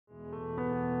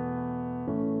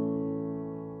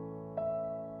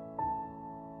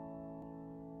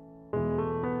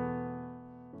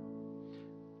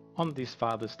On this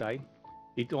Father's Day,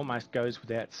 it almost goes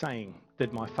without saying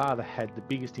that my father had the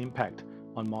biggest impact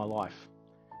on my life.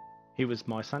 He was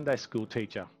my Sunday school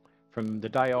teacher from the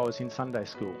day I was in Sunday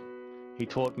school. He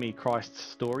taught me Christ's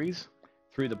stories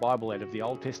through the Bible out of the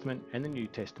Old Testament and the New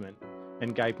Testament,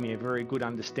 and gave me a very good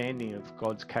understanding of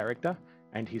God's character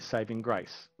and his saving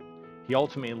grace. He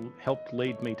ultimately helped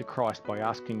lead me to Christ by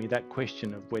asking me that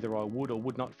question of whether I would or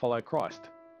would not follow Christ,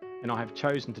 and I have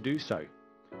chosen to do so.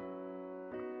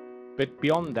 But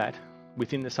beyond that,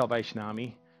 within the Salvation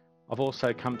Army, I've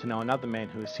also come to know another man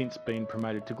who has since been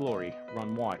promoted to glory,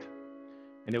 Ron White.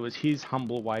 And it was his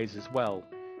humble ways as well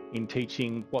in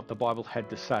teaching what the Bible had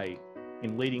to say,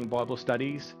 in leading Bible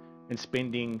studies and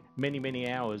spending many, many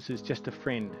hours as just a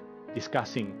friend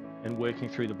discussing and working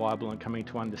through the Bible and coming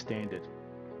to understand it.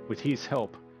 With his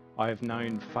help, I have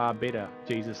known far better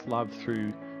Jesus' love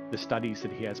through the studies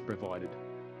that he has provided.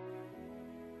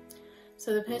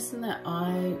 So the person that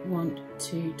I want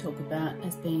to talk about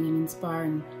as being an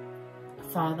inspiring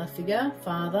father figure,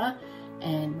 father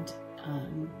and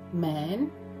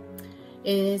man,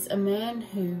 is a man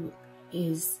who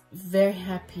is very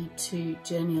happy to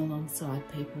journey alongside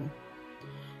people.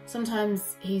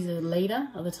 Sometimes he's a leader,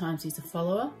 other times he's a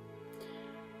follower.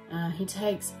 He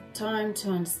takes time to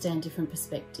understand different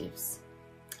perspectives.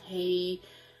 He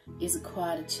is a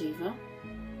quiet achiever,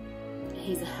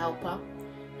 he's a helper,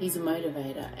 he's a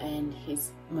motivator, and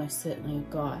he's most certainly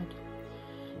a guide.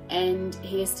 And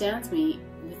he astounds me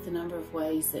with the number of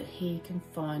ways that he can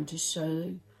find to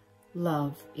show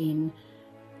love in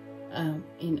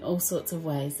all sorts of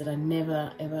ways that I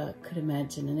never ever could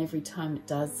imagine. And every time it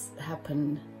does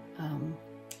happen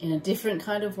in a different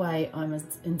kind of way, I'm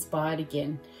inspired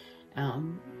again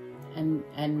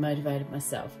and motivated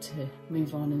myself to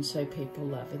move on and show people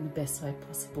love in the best way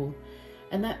possible.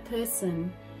 And that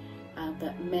person,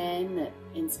 that man that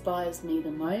inspires me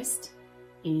the most,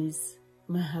 is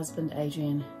my husband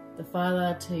Adrian, the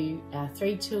father to our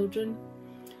 3 children,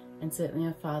 and certainly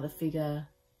a father figure,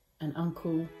 an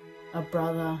uncle, a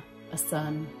brother, a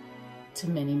son, to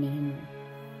many, many more.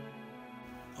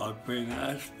 I've been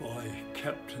asked by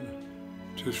Captain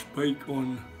to speak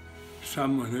on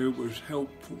someone who was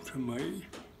helpful to me,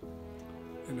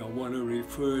 and I want to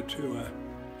refer to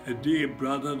a dear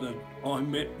brother that I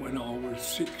met when I was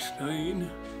 16,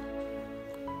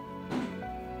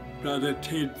 Brother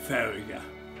Ted Farragher.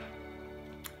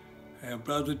 Our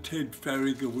brother Ted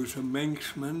Farragher was a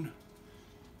Manxman,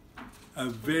 a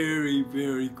very,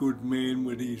 very good man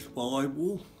with his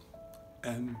Bible,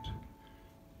 and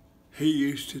he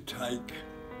used to take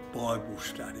Bible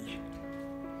study.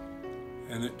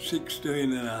 And at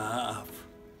 16 and a half,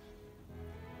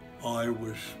 I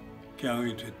was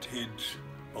going to Ted's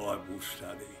Bible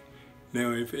study.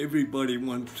 Now, if everybody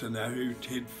wants to know who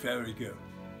Ted Farragher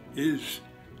is,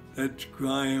 that's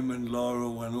Graham and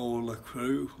Laurel and all the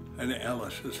crew, and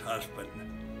Alice's husband.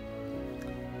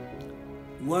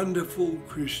 Wonderful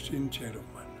Christian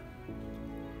gentleman.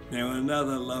 Now,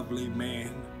 another lovely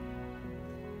man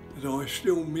that I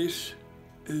still miss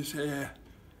is our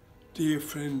dear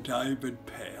friend David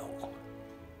Powell.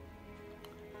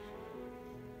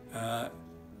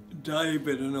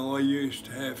 David and I used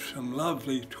to have some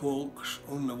lovely talks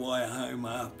on the way home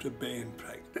after band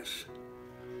practice.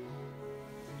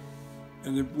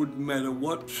 And it wouldn't matter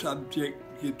what subject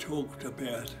you talked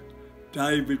about,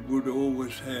 David would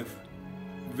always have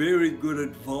very good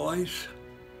advice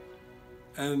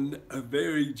and a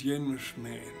very generous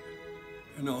man.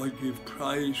 And I give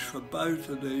praise for both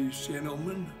of these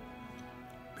gentlemen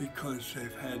because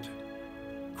they've had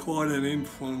quite an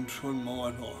influence on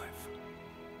my life.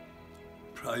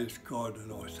 Praise God,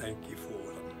 and I thank you for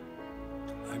them.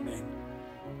 Amen.